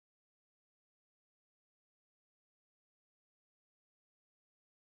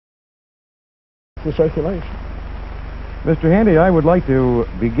the circulation. Mr. Handy, I would like to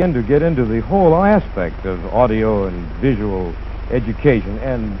begin to get into the whole aspect of audio and visual education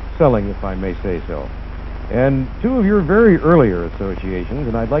and selling, if I may say so. And two of your very earlier associations,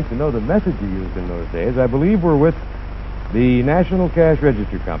 and I'd like to know the method you used in those days, I believe were with the National Cash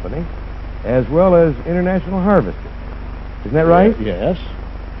Register Company as well as International Harvester. Isn't that right? Yes.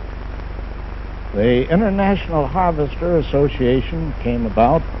 The International Harvester Association came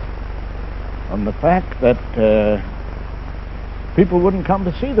about from the fact that people wouldn't come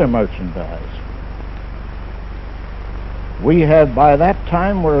to see their merchandise. We had, by that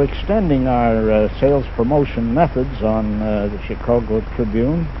time, were extending our sales promotion methods on the Chicago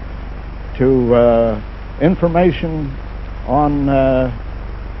Tribune to information on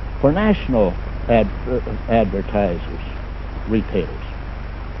for national advertisers, retailers.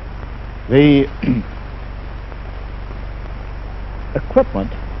 The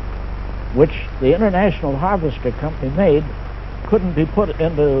equipment which the International Harvester Company made couldn't be put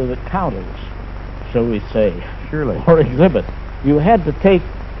into the counters, shall we say, surely, or exhibit. You had to take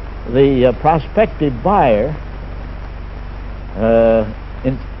the prospective buyer,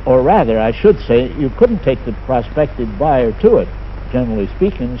 or rather, I should say, you couldn't take the prospective buyer to it, generally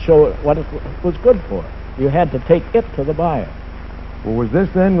speaking, and show it what it was good for. You had to take it to the buyer. Well, was this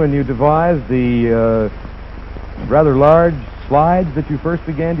then when you devised the rather large slides that you first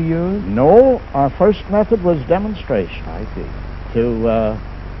began to use? No, our first method was demonstration. I see. To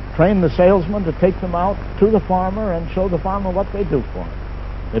train the salesman to take them out to the farmer and show the farmer what they do for him.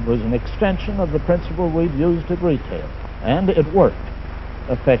 It was an extension of the principle we've used at retail, and it worked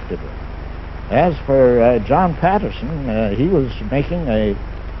effectively. As for John Patterson, he was making a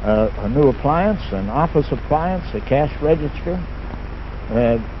new appliance, an office appliance, a cash register,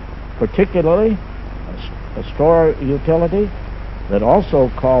 particularly a store utility that also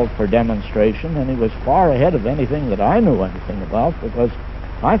called for demonstration, and he was far ahead of anything that I knew anything about, because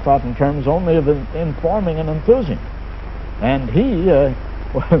I thought in terms only of informing and enthusing, and he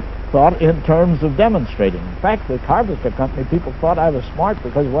thought in terms of demonstrating. In fact, the Harvester Company people thought I was smart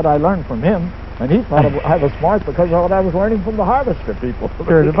because of what I learned from him, and he thought I was smart because of what I was learning from the Harvester people.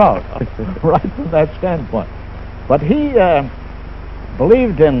 Heard about. Right from that standpoint. But he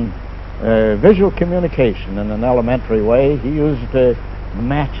believed in visual communication in an elementary way. He used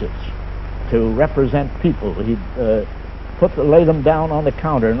matches to represent people. He'd lay them down on the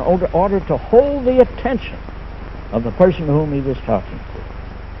counter in order to hold the attention of the person whom he was talking to.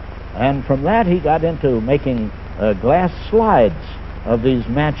 And from that he got into making glass slides of these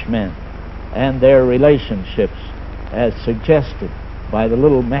matchmen and their relationships as suggested by the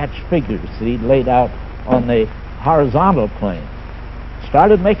little match figures that he'd laid out on the horizontal plane.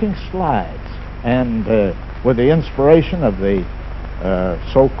 Started making slides, and with the inspiration of the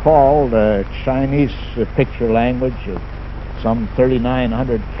so-called Chinese picture language of some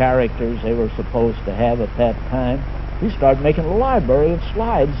 3,900 characters they were supposed to have at that time, he started making a library of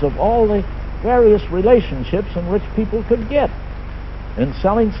slides of all the various relationships in which people could get in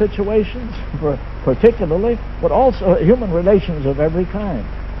selling situations, particularly, but also human relations of every kind.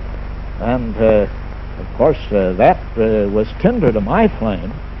 And of course, that was tinder to my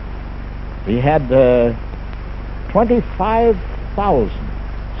flame. He had 25,000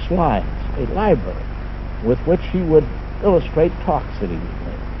 slides, a library, with which he would illustrate talks that he would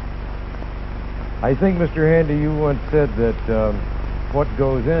make. I think, Mr. Handy, you once said that what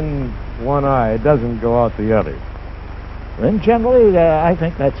goes in one eye doesn't go out the other. And generally, I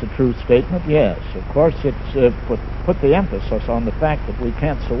think that's a true statement, yes. Of course, it's put the emphasis on the fact that we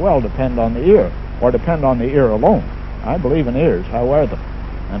can't so well depend on the ear, or depend on the ear alone. I believe in ears. I wear them.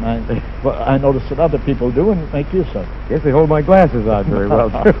 And I notice that other people do and make use of them. Yes, they hold my glasses out very well,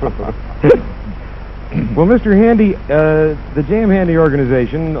 too. Well, Mr. Handy, the J.M. Handy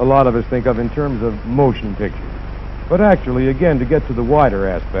organization, a lot of us think of in terms of motion pictures. But actually, again, to get to the wider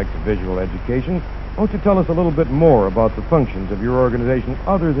aspect of visual education, won't you tell us a little bit more about the functions of your organization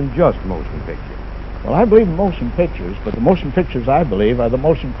other than just motion pictures? Well, I believe in motion pictures, but the motion pictures I believe are the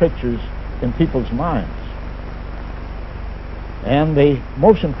motion pictures in people's minds. And the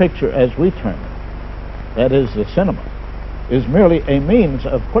motion picture, as we term it, that is the cinema, is merely a means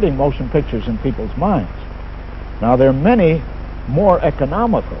of putting motion pictures in people's minds. Now, there are many more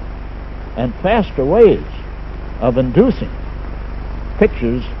economical and faster ways of inducing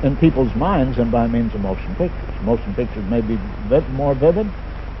pictures in people's minds than by means of motion pictures. Motion pictures may be more vivid,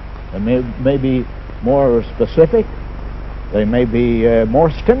 they may be more specific, they may be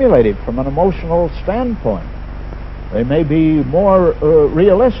more stimulative from an emotional standpoint, they may be more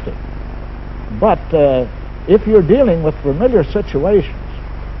realistic. But if you're dealing with familiar situations,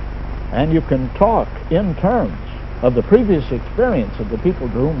 and you can talk in terms of the previous experience of the people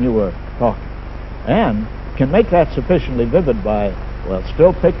to whom you were talking, and can make that sufficiently vivid by, well,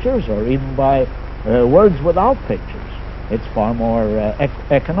 still pictures or even by words without pictures. It's far more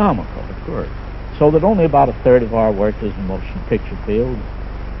economical, of course. So that only about a third of our work is in the motion picture field.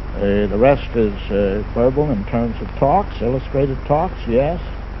 The rest is verbal in terms of talks, illustrated talks, yes,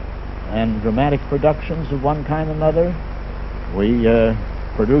 and dramatic productions of one kind or another. We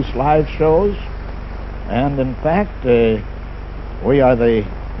produce live shows, and in fact, we are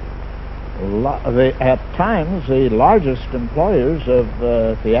at times the largest employers of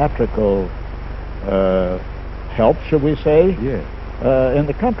theatrical help, should we say, yes, in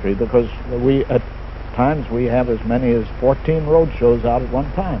the country, because at times we have as many as 14 road shows out at one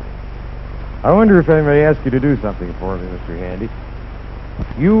time. I wonder if I may ask you to do something for me, Mr. Handy.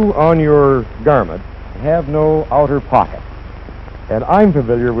 You, on your garment, have no outer pocket. And I'm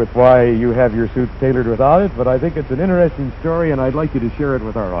familiar with why you have your suits tailored without it, but I think it's an interesting story, and I'd like you to share it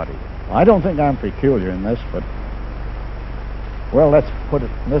with our audience. I don't think I'm peculiar in this, but, well, let's put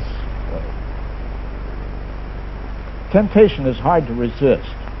it this way. Temptation is hard to resist.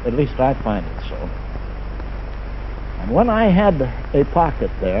 At least I find it so. And when I had a pocket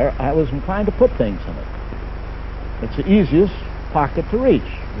there, I was inclined to put things in it. It's the easiest pocket to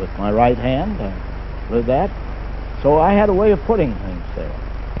reach with my right hand, with that. So I had a way of putting things there.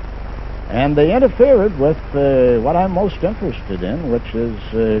 And they interfered with what I'm most interested in, which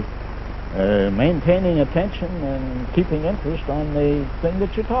is maintaining attention and keeping interest on the thing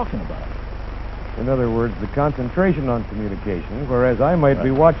that you're talking about. In other words, the concentration on communication, whereas I might be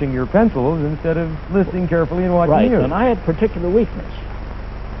watching your pencils instead of listening carefully and watching you. Right, and I had particular weakness.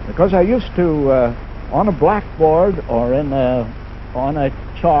 Because I used to, on a blackboard or on a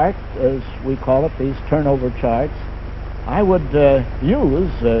chart, as we call it, these turnover charts, I would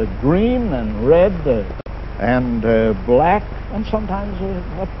use green and red and black, and sometimes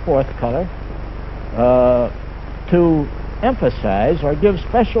a fourth color, to emphasize or give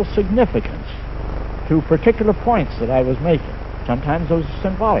special significance to particular points that I was making. Sometimes those are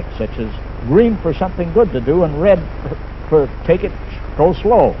symbolic, such as green for something good to do and red for take it, go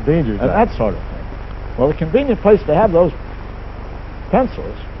slow. Danger zone. That sort of thing. Well, a convenient place to have those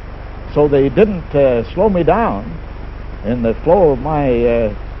pencils so they didn't slow me down in the flow of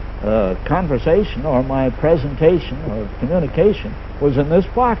my conversation or my presentation or communication was in this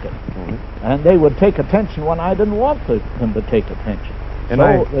pocket. Mm-hmm. And they would take attention when I didn't want them to take attention. And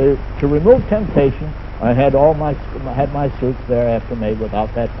so to remove temptation, I had my suits thereafter made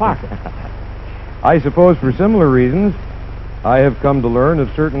without that pocket. I suppose for similar reasons, I have come to learn of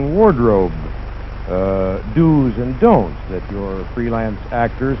certain wardrobe do's and don'ts that your freelance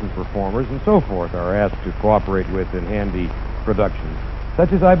actors and performers and so forth are asked to cooperate with in Handy productions.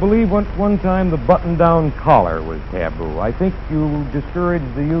 Such as, I believe, one time the button-down collar was taboo. I think you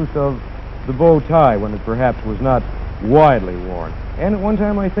discouraged the use of the bow tie when it perhaps was not widely worn. And at one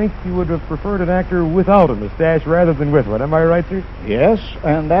time, I think you would have preferred an actor without a mustache rather than with one. Am I right, sir? Yes,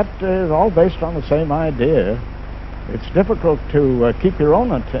 and that is all based on the same idea. It's difficult to keep your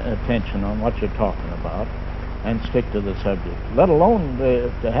own attention on what you're talking about and stick to the subject, let alone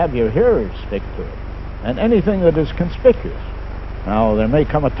to have your hearers stick to it, and anything that is conspicuous. Now, there may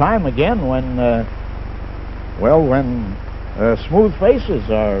come a time again when, when smooth faces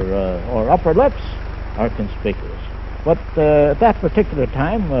or upper lips are conspicuous. But at that particular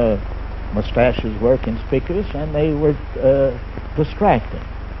time, mustaches were conspicuous and they were distracting.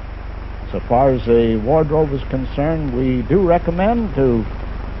 So far as the wardrobe is concerned, we do recommend to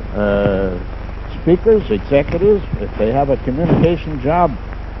speakers, executives, if they have a communication job,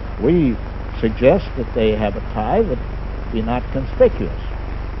 we suggest that they have a tie that be not conspicuous.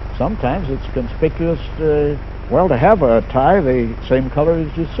 Sometimes it's conspicuous, to have a tie the same color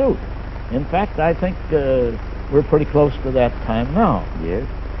as your suit. In fact, I think we're pretty close to that time now. Yes.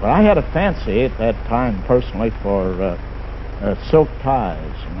 But I had a fancy at that time, personally, for silk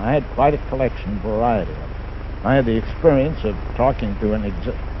ties, and I had quite a collection, variety of them. I had the experience of talking to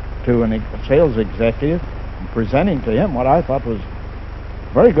a sales executive and presenting to him what I thought was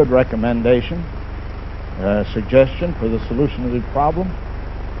a very good recommendation, suggestion for the solution of the problem.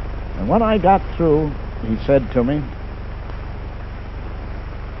 And when I got through, he said to me,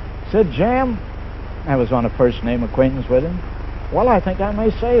 Jam, I was on a first-name acquaintance with him. Well, I think I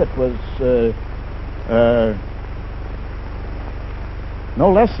may say it was no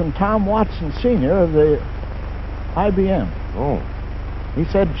less than Tom Watson, Sr. of the IBM. Oh. He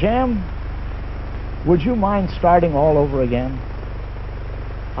said, Jam, would you mind starting all over again?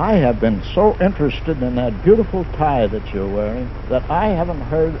 I have been so interested in that beautiful tie that you're wearing that I haven't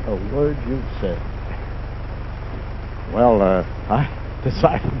heard a word you've said. Well, I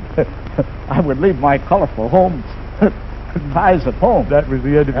decided that I would leave my colorful home ties at home. That was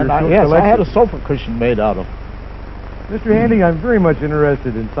the end of your Yes, collection. I had a sofa cushion made out of. Mr. Handy, I'm very much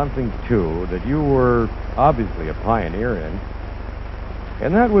interested in something, too, that you were obviously a pioneer in,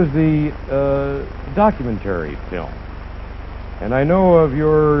 and that was the documentary film. And I know of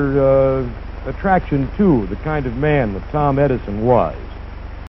your attraction to the kind of man that Tom Edison was.